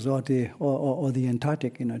Galapagos or the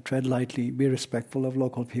Antarctic, tread lightly, be respectful of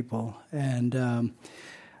local people, and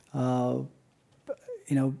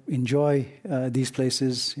enjoy these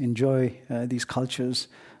places, enjoy these cultures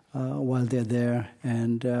while they're there,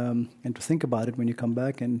 and to think about it when you come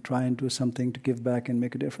back and try and do something to give back and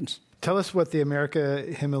make a difference. Tell us what the America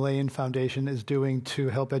Himalayan Foundation is doing to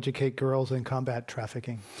help educate girls and combat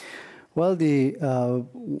trafficking. Well,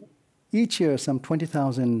 each year some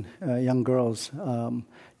 20,000 young girls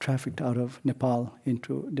trafficked out of Nepal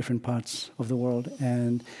into different parts of the world.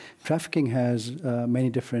 And trafficking has many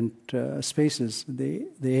different spaces. The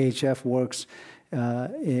AHF works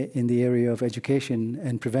in the area of education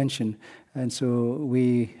and prevention. And so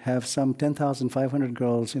we have some 10,500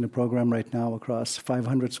 girls in a program right now across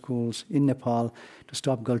 500 schools in Nepal to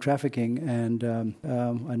stop girl trafficking. And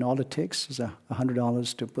all it takes is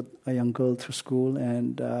 $100 to put a young girl through school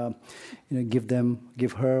and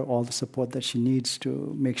give her all the support that she needs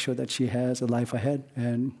to make sure that she has a life ahead.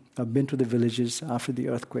 And I've been to the villages after the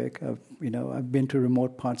earthquake. I've been to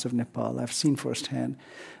remote parts of Nepal. I've seen firsthand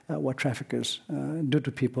what traffickers do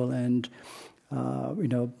to people, and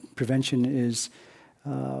prevention is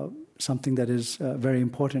something that is very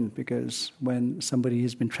important, because when somebody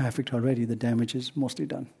has been trafficked already, the damage is mostly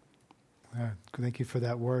done. Thank you for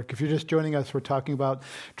that work. If you're just joining us, we're talking about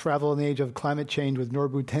travel in the age of climate change with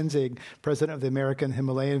Norbu Tenzing, president of the American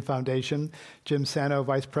Himalayan Foundation, Jim Sano,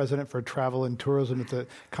 vice president for travel and tourism at the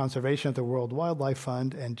Conservation of the World Wildlife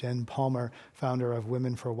Fund, and Jen Palmer, founder of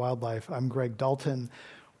Women for Wildlife. I'm Greg Dalton.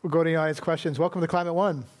 We'll go to the audience questions. Welcome to Climate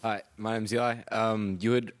One. Hi, my name's Eli.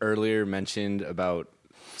 You had earlier mentioned about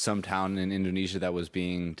some town in Indonesia that was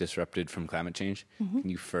being disrupted from climate change. Mm-hmm. Can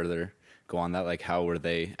you further go on that? Like, how were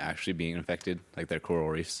they actually being affected, like their coral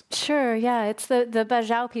reefs? Sure, yeah. It's the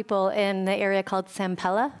Bajau people in the area called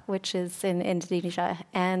Sampella, which is in Indonesia.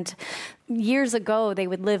 And years ago, they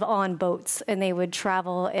would live on boats and they would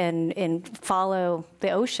travel and follow the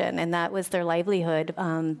ocean, and that was their livelihood.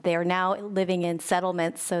 They are now living in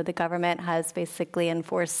settlements, so the government has basically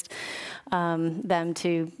enforced them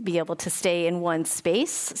to be able to stay in one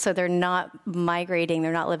space. So they're not migrating,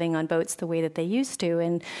 they're not living on boats the way that they used to.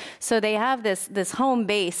 And so they have this home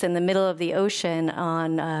base in the middle of the ocean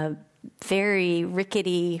on very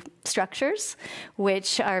rickety structures,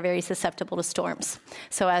 which are very susceptible to storms.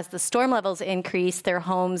 So as the storm levels increase, their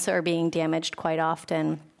homes are being damaged quite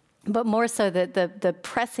often. But more so, the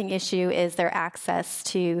pressing issue is their access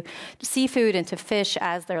to seafood and to fish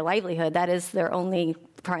as their livelihood. That is their only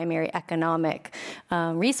primary economic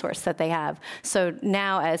resource that they have. So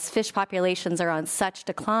now, as fish populations are on such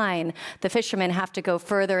decline, the fishermen have to go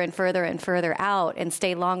further and further and further out and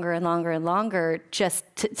stay longer and longer and longer just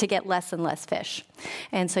to get less and less fish.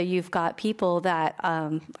 And so you've got people that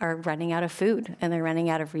are running out of food and they're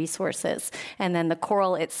running out of resources. And then the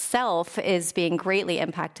coral itself is being greatly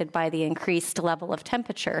impacted by the increased level of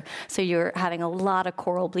temperature. So you're having a lot of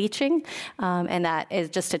coral bleaching, and that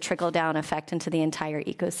is just a trickle-down effect into the entire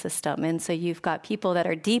ecosystem. And so you've got people that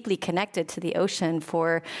are deeply connected to the ocean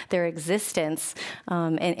for their existence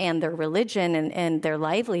and their religion and their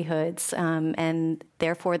livelihoods, and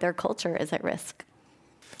therefore their culture is at risk.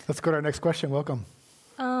 Let's go to our next question. Welcome.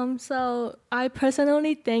 So I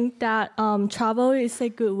personally think that travel is a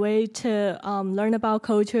good way to learn about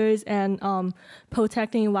cultures and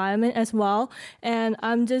protect the environment as well. And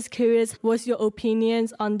I'm just curious, what's your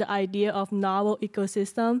opinions on the idea of novel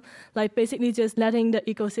ecosystem? Like basically just letting the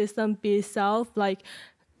ecosystem be itself, like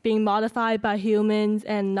being modified by humans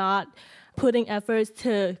and not putting efforts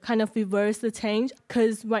to kind of reverse the change.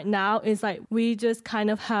 Because right now it's like we just kind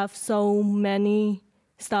of have so many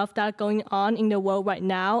stuff that's going on in the world right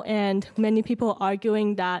now, and many people are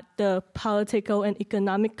arguing that the political and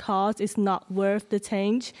economic cost is not worth the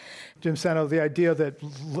change. Jim Sano, the idea that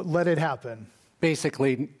let it happen.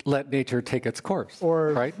 Basically, let nature take its course.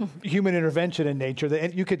 Or right? Human intervention in nature.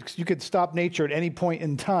 That you could stop nature at any point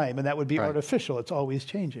in time, and that would be right. artificial. It's always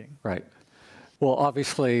changing. Right. Well,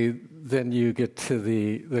 obviously, then you get to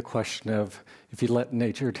the question of if you let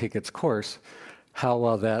nature take its course, how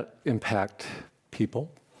will that impact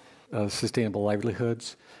people, sustainable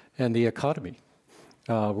livelihoods, and the economy?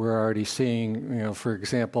 We're already seeing, for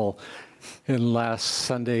example, in last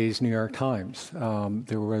Sunday's New York Times,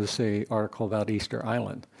 there was an article about Easter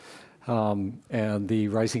Island and the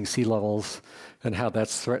rising sea levels and how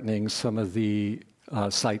that's threatening some of the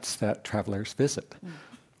sites that travelers visit. Mm.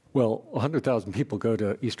 Well, 100,000 people go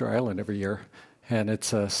to Easter Island every year, and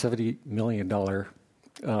it's a $70 million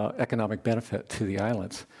economic benefit to the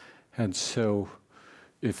islands. And so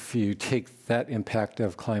if you take that impact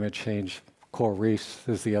of climate change, coral reefs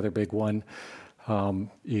is the other big one.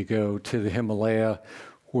 You go to the Himalaya,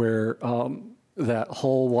 where that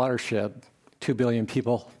whole watershed, 2 billion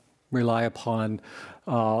people rely upon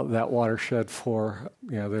that watershed for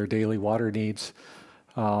their daily water needs.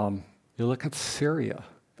 You look at Syria.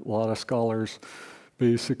 A lot of scholars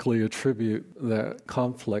basically attribute that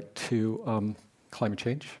conflict to climate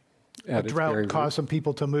change. A drought caused some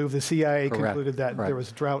people to move. The CIA Correct. Concluded that right. there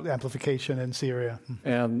was drought amplification in Syria.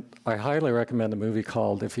 And I highly recommend a movie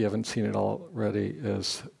called, if you haven't seen it already,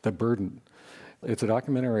 is The Burden. It's a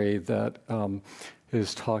documentary that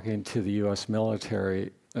is talking to the U.S.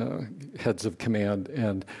 military heads of command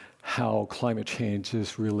and how climate change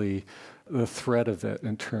is really the threat of it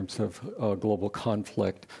in terms of global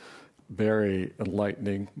conflict. Very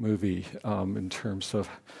enlightening movie in terms of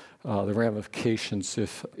the ramifications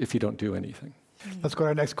if you don't do anything. Let's go to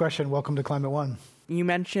our next question. Welcome to Climate One. You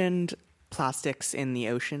mentioned plastics in the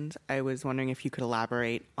oceans. I was wondering if you could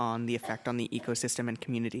elaborate on the effect on the ecosystem and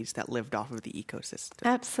communities that lived off of the ecosystem.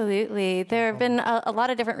 Absolutely. There have been a lot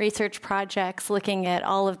of different research projects looking at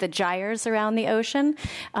all of the gyres around the ocean.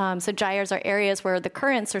 So gyres are areas where the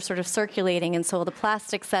currents are sort of circulating, and so the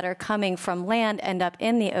plastics that are coming from land end up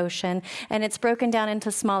in the ocean, and it's broken down into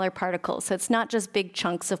smaller particles. So it's not just big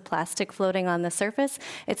chunks of plastic floating on the surface.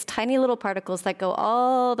 It's tiny little particles that go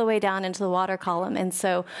all the way down into the water column. And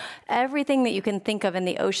so everything that you can think of in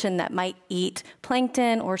the ocean that might eat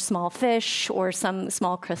plankton or small fish or some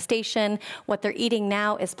small crustacean, what they're eating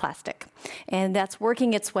now is plastic. And that's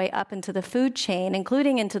working its way up into the food chain,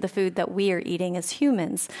 including into the food that we are eating as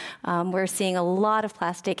humans. We're seeing a lot of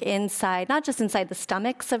plastic inside, not just inside the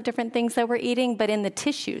stomachs of different things that we're eating, but in the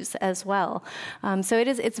tissues as well. So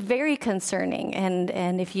it's very concerning.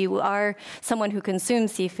 And if you are someone who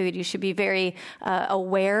consumes seafood, you should be very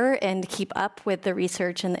aware and keep up with the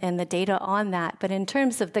research and the data on that. But in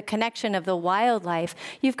terms of the connection of the wildlife,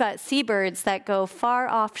 you've got seabirds that go far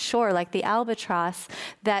offshore, like the albatross,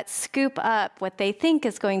 that scoop up what they think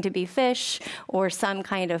is going to be fish or some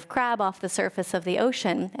kind of crab off the surface of the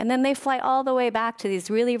ocean. And then they fly all the way back to these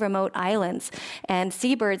really remote islands. And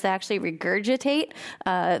seabirds actually regurgitate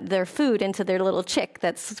their food into their little chick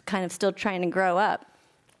that's kind of still trying to grow up.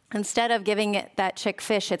 Instead of giving it that chick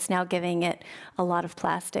fish, it's now giving it a lot of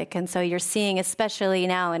plastic. And so you're seeing, especially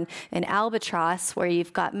now in albatross, where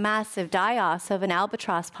you've got massive die-offs of an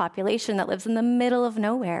albatross population that lives in the middle of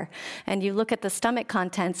nowhere. And you look at the stomach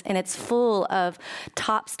contents, and it's full of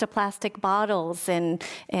tops to plastic bottles and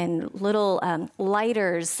little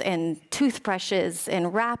lighters and toothbrushes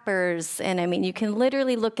and wrappers. And I mean, you can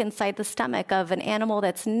literally look inside the stomach of an animal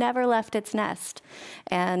that's never left its nest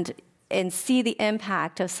and see the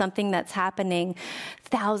impact of something that's happening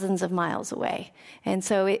thousands of miles away. And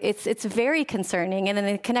so it's very concerning. And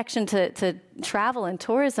in connection to travel and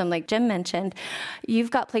tourism, like Jim mentioned,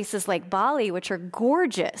 you've got places like Bali, which are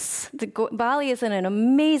gorgeous. Bali is an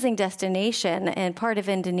amazing destination and part of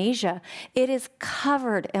Indonesia. It is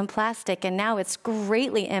covered in plastic, and now it's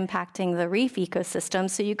greatly impacting the reef ecosystem.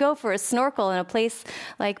 So you go for a snorkel in a place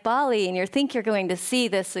like Bali, and you think you're going to see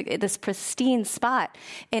this pristine spot,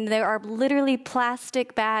 and there are literally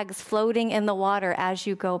plastic bags floating in the water as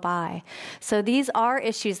you go by. So these are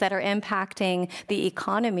issues that are impacting the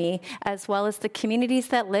economy as well as the communities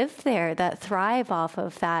that live there, that thrive off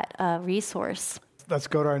of that resource. Let's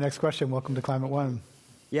go to our next question. Welcome to Climate One.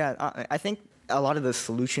 Yeah, I think a lot of the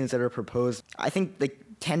solutions that are proposed, I think they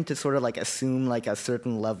tend to sort of like assume like a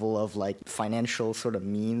certain level of like financial sort of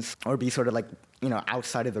means or be sort of like,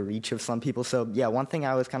 outside of the reach of some people. So yeah, one thing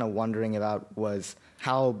I was kind of wondering about was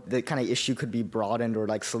how the kind of issue could be broadened or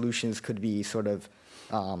like solutions could be sort of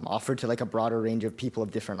offered to like a broader range of people of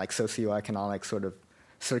different like socioeconomic sort of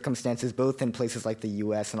circumstances, both in places like the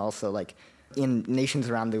U.S. and also like in nations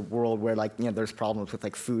around the world where like, there's problems with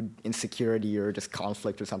like food insecurity or just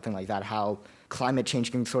conflict or something like that, how climate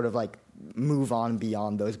change can sort of like move on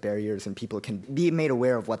beyond those barriers and people can be made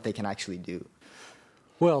aware of what they can actually do.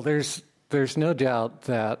 Well, there's no doubt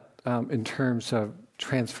that in terms of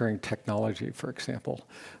transferring technology, for example,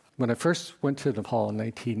 when I first went to Nepal in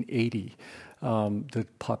 1980, the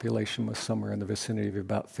population was somewhere in the vicinity of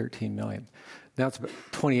about 13 million. Now it's about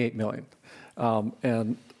 28 million.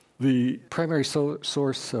 And the primary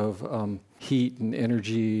source of heat and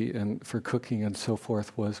energy and for cooking and so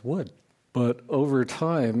forth was wood. But over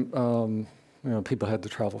time, people had to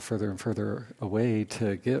travel further and further away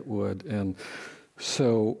to get wood. And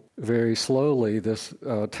so very slowly, this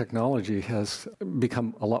technology has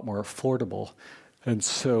become a lot more affordable. And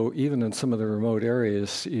so even in some of the remote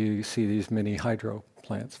areas, you see these mini hydro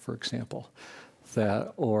plants, for example,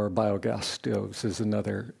 or biogas stoves is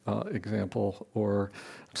another example, or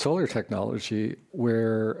solar technology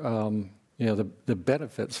where the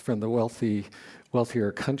benefits from the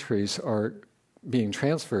wealthier countries are being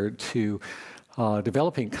transferred to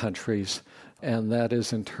developing countries, and that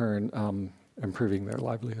is in turn improving their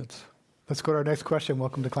livelihoods. Let's go to our next question.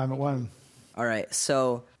 Welcome to Climate One. All right,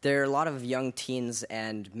 so there are a lot of young teens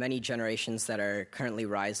and many generations that are currently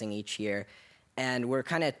rising each year, and we're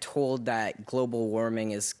kind of told that global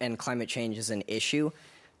warming and climate change is an issue,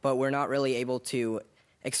 but we're not really able to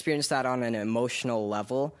experience that on an emotional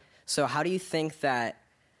level. So how do you think that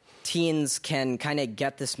teens can kind of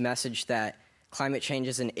get this message that climate change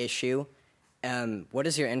is an issue? What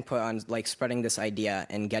is your input on like spreading this idea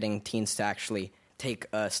and getting teens to actually take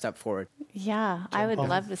a step forward? Yeah, I would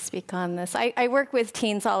love to speak on this. I work with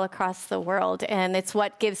teens all across the world, and it's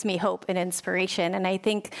what gives me hope and inspiration. And I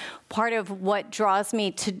think part of what draws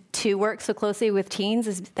me to work so closely with teens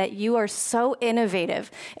is that you are so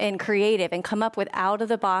innovative and creative and come up with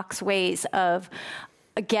out-of-the-box ways of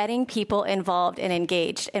getting people involved and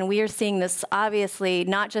engaged. And we are seeing this obviously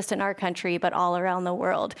not just in our country, but all around the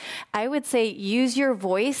world. I would say use your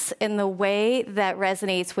voice in the way that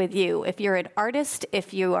resonates with you. If you're an artist,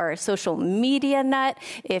 if you are a social media nut,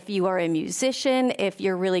 if you are a musician, if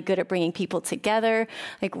you're really good at bringing people together,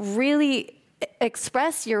 like really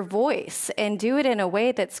express your voice and do it in a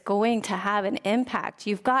way that's going to have an impact.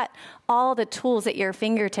 You've got all the tools at your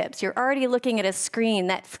fingertips. You're already looking at a screen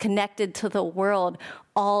that's connected to the world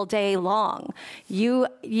all day long. You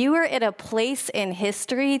are at a place in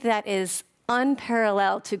history that is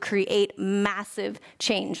unparalleled to create massive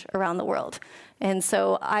change around the world. And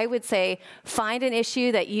so I would say find an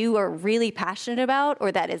issue that you are really passionate about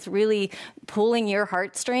or that is really pulling your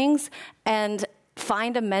heartstrings, and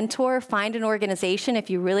find a mentor, find an organization if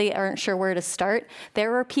you really aren't sure where to start.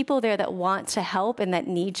 There are people there that want to help and that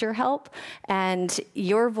need your help. And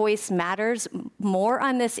your voice matters more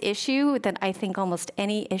on this issue than I think almost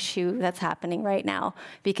any issue that's happening right now,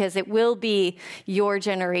 because it will be your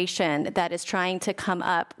generation that is trying to come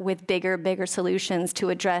up with bigger solutions to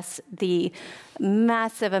address the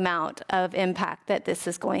massive amount of impact that this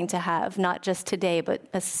is going to have, not just today, but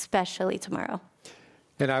especially tomorrow.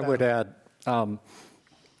 And I would add,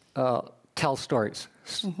 tell stories.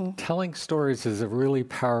 Mm-hmm. Telling stories is a really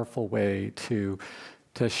powerful way to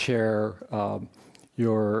share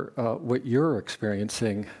what you're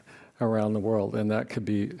experiencing around the world, and that could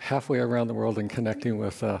be halfway around the world and connecting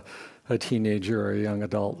with a teenager or a young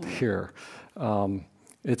adult here.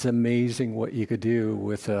 It's amazing what you could do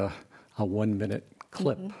with a 1-minute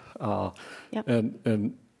clip,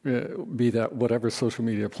 and be that whatever social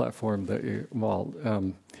media platform that you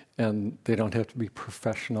and they don't have to be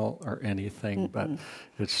professional or anything, but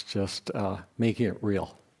it's just making it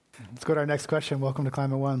real. Let's go to our next question. Welcome to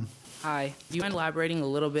Climate One. Hi. Do you mind elaborating a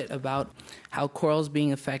little bit about how corals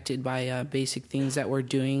being affected by basic things that we're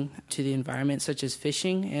doing to the environment, such as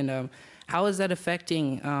fishing, and how is that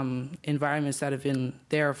affecting environments that have been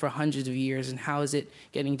there for hundreds of years, and how is it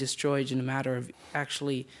getting destroyed in a matter of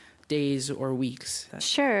actually days or weeks?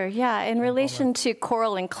 Sure, yeah. In relation to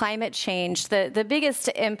coral and climate change, the biggest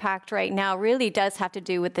impact right now really does have to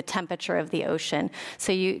do with the temperature of the ocean.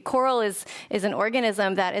 So coral is an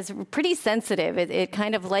organism that is pretty sensitive. It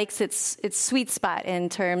kind of likes its sweet spot in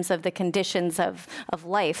terms of the conditions of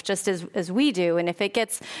life, just as we do. And if it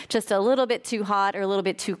gets just a little bit too hot or a little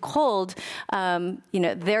bit too cold,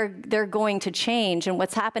 they're going to change. And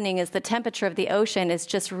what's happening is the temperature of the ocean is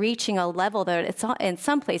just reaching a level that it's in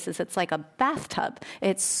some places it's like a bathtub.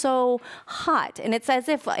 It's so hot, and it's as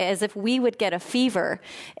if we would get a fever.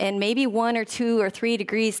 And maybe 1 or 2 or 3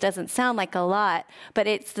 degrees doesn't sound like a lot, but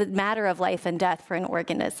it's the matter of life and death for an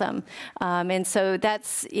organism. And so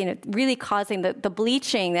that's really causing the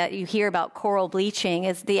bleaching that you hear about. Coral bleaching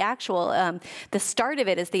is the actual the start of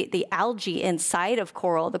it is the algae inside of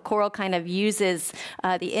coral. The coral kind of uses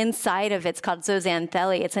the inside of it's called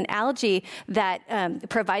zooxanthellae. It's an algae that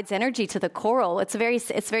provides energy to the coral. It's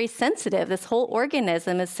very sensitive. This whole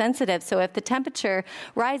organism is sensitive. So if the temperature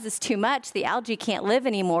rises too much, the algae can't live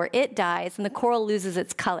anymore. It dies, and the coral loses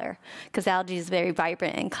its color because algae is very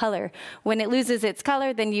vibrant in color. When it loses its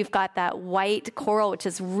color, then you've got that white coral, which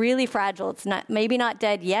is really fragile. It's maybe not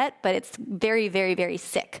dead yet, but it's very, very, very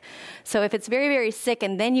sick. So if it's very, very sick,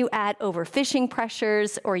 and then you add overfishing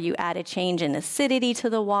pressures, or you add a change in acidity to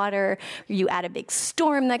the water, or you add a big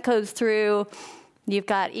storm that goes through, you've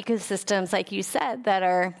got ecosystems, like you said, that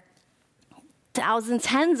are thousands,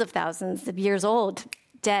 tens of thousands of years old,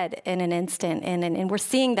 dead in an instant. And we're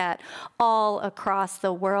seeing that all across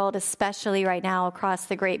the world, especially right now across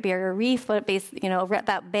the Great Barrier Reef, but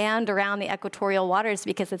that band around the equatorial waters,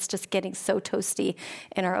 because it's just getting so toasty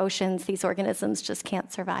in our oceans. These organisms just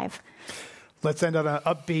can't survive. Let's end on an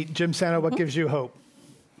upbeat. Jim Sano, what gives you hope?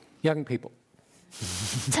 Young people.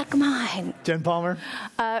 Took mine. Jen Palmer?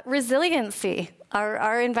 Resiliency.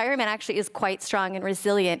 Our environment actually is quite strong and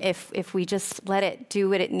resilient if we just let it do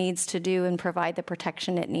what it needs to do and provide the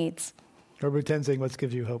protection it needs. Norbert Tenzing, what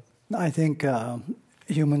gives you hope? I think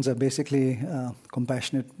humans are basically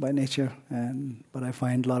compassionate by nature, but I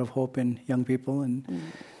find a lot of hope in young people, and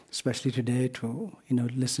especially today to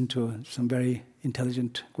listen to some very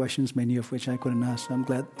intelligent questions, many of which I couldn't ask. So I'm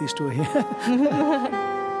glad these two are here.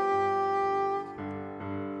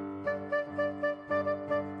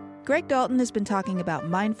 Greg Dalton has been talking about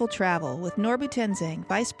mindful travel with Norbu Tenzing,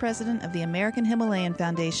 Vice President of the American Himalayan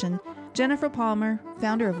Foundation, Jennifer Palmer,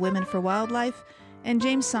 founder of Women for Wildlife, and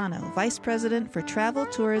James Sano, Vice President for Travel,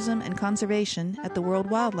 Tourism, and Conservation at the World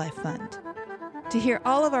Wildlife Fund. To hear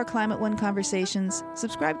all of our Climate One conversations,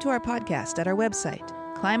 subscribe to our podcast at our website,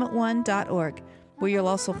 climateone.org, where you'll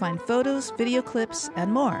also find photos, video clips,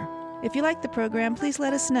 and more. If you like the program, please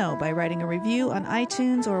let us know by writing a review on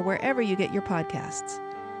iTunes or wherever you get your podcasts.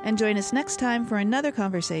 And join us next time for another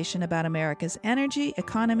conversation about America's energy,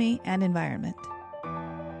 economy, and environment.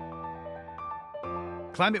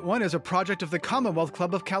 Climate One is a project of the Commonwealth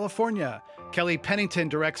Club of California. Kelly Pennington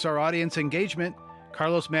directs our audience engagement.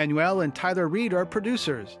 Carlos Manuel and Tyler Reed are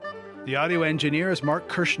producers. The audio engineer is Mark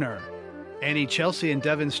Kirshner. Annie Chelsea and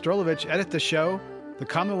Devin Strolovich edit the show. The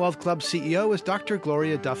Commonwealth Club CEO is Dr.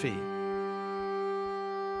 Gloria Duffy.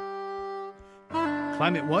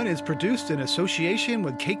 Climate One is produced in association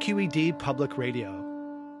with KQED Public Radio.